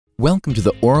Welcome to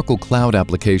the Oracle Cloud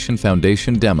Application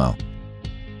Foundation demo.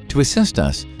 To assist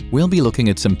us, we'll be looking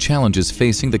at some challenges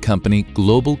facing the company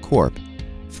Global Corp.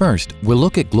 First, we'll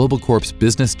look at Global Corp's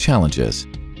business challenges.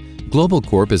 Global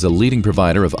Corp is a leading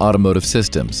provider of automotive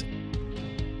systems,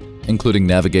 including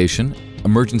navigation,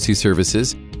 emergency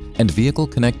services, and vehicle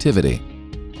connectivity.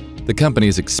 The company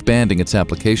is expanding its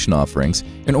application offerings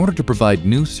in order to provide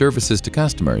new services to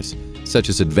customers, such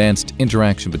as advanced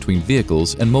interaction between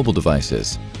vehicles and mobile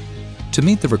devices. To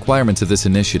meet the requirements of this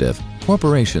initiative,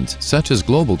 corporations such as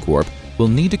Global Corp will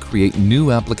need to create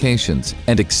new applications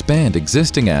and expand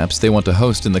existing apps they want to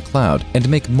host in the cloud and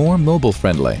make more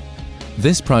mobile-friendly.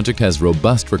 This project has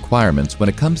robust requirements when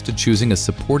it comes to choosing a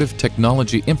supportive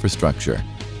technology infrastructure.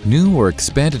 New or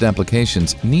expanded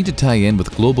applications need to tie in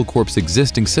with Global Corp's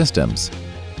existing systems.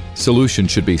 Solutions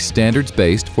should be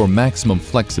standards-based for maximum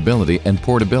flexibility and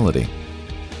portability.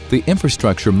 The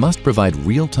infrastructure must provide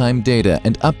real-time data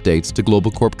and updates to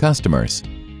Global Corp customers.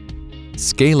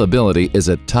 Scalability is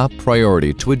a top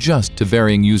priority to adjust to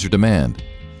varying user demand.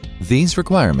 These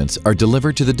requirements are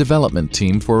delivered to the development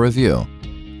team for review.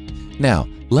 Now,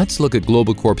 let's look at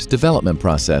Global Corp's development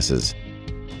processes.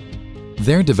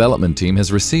 Their development team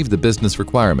has received the business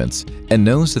requirements and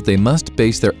knows that they must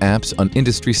base their apps on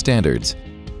industry standards.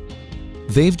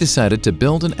 They've decided to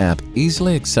build an app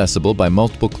easily accessible by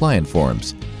multiple client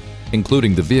forms,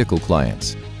 including the vehicle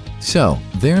clients. So,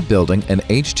 they're building an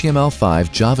HTML5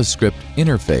 JavaScript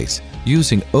interface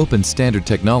using open standard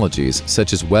technologies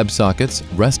such as WebSockets,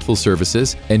 RESTful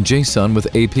services, and JSON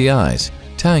with APIs,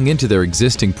 tying into their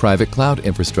existing private cloud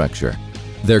infrastructure.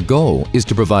 Their goal is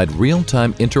to provide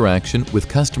real-time interaction with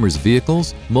customers'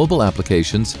 vehicles, mobile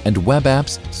applications, and web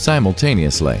apps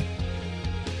simultaneously.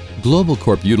 Global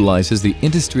Corp utilizes the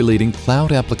industry-leading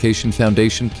Cloud Application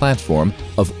Foundation platform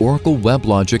of Oracle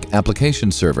WebLogic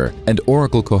Application Server and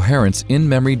Oracle Coherence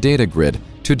in-memory data grid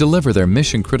to deliver their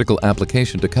mission-critical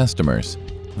application to customers.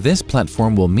 This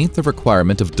platform will meet the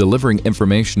requirement of delivering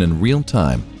information in real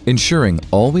time, ensuring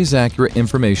always accurate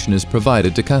information is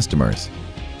provided to customers.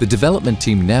 The development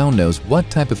team now knows what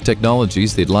type of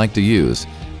technologies they'd like to use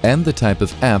and the type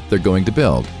of app they're going to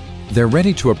build. They're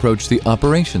ready to approach the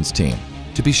operations team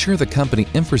to be sure the company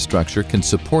infrastructure can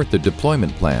support their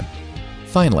deployment plan.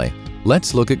 Finally,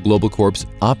 let's look at Global Corp's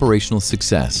operational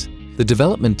success. The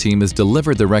development team has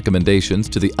delivered the recommendations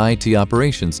to the IT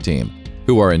operations team,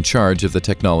 who are in charge of the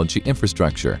technology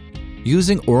infrastructure.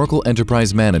 Using Oracle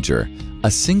Enterprise Manager, a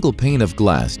single pane of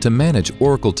glass to manage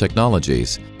Oracle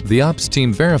technologies, the ops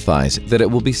team verifies that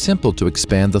it will be simple to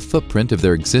expand the footprint of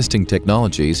their existing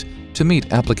technologies to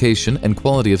meet application and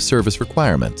quality of service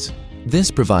requirements.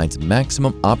 This provides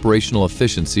maximum operational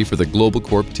efficiency for the Global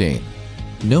Corp team.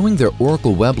 Knowing their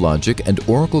Oracle WebLogic and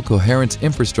Oracle Coherence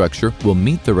infrastructure will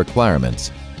meet the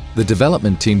requirements, the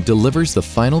development team delivers the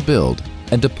final build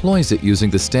and deploys it using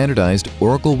the standardized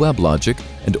Oracle WebLogic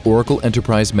and Oracle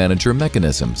Enterprise Manager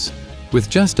mechanisms. With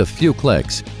just a few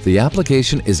clicks, the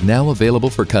application is now available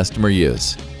for customer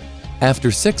use. After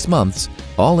 6 months,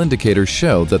 all indicators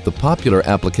show that the popular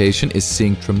application is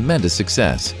seeing tremendous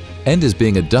success and is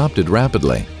being adopted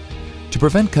rapidly. To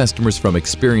prevent customers from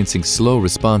experiencing slow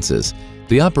responses,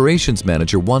 the operations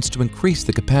manager wants to increase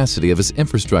the capacity of his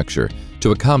infrastructure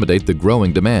to accommodate the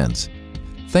growing demands.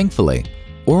 Thankfully,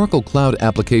 Oracle Cloud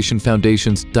Application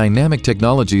Foundation's dynamic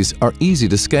technologies are easy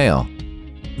to scale.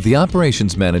 The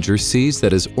operations manager sees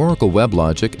that as Oracle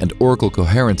WebLogic and Oracle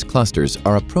Coherence clusters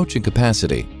are approaching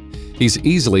capacity, he's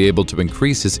easily able to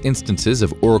increase his instances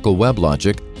of Oracle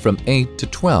WebLogic from 8 to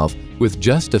 12 with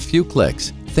just a few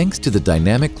clicks, thanks to the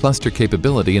dynamic cluster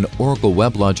capability in Oracle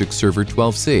WebLogic Server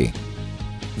 12c.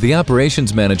 The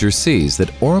operations manager sees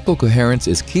that Oracle Coherence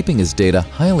is keeping his data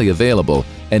highly available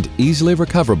and easily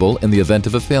recoverable in the event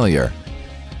of a failure.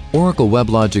 Oracle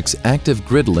WebLogic's active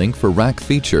grid link for rack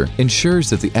feature ensures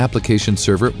that the application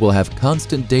server will have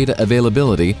constant data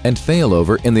availability and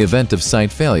failover in the event of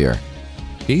site failure.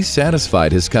 He's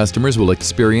satisfied his customers will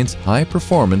experience high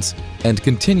performance and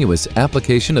continuous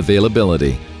application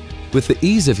availability. With the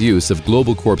ease of use of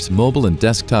Global Corp's mobile and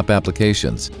desktop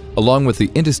applications, along with the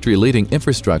industry-leading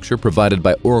infrastructure provided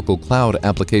by Oracle Cloud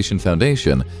Application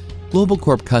Foundation, Global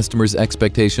Corp customers'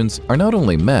 expectations are not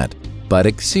only met, but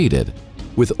exceeded.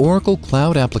 With Oracle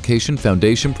Cloud Application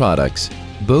Foundation products,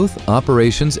 both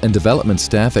operations and development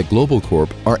staff at Global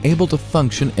Corp are able to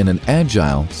function in an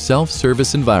agile,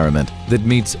 self-service environment that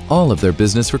meets all of their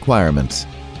business requirements.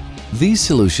 These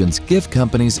solutions give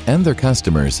companies and their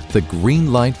customers the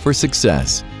green light for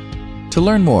success. To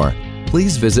learn more,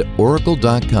 please visit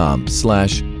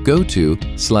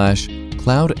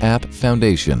oracle.com/go/cloud app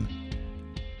foundation.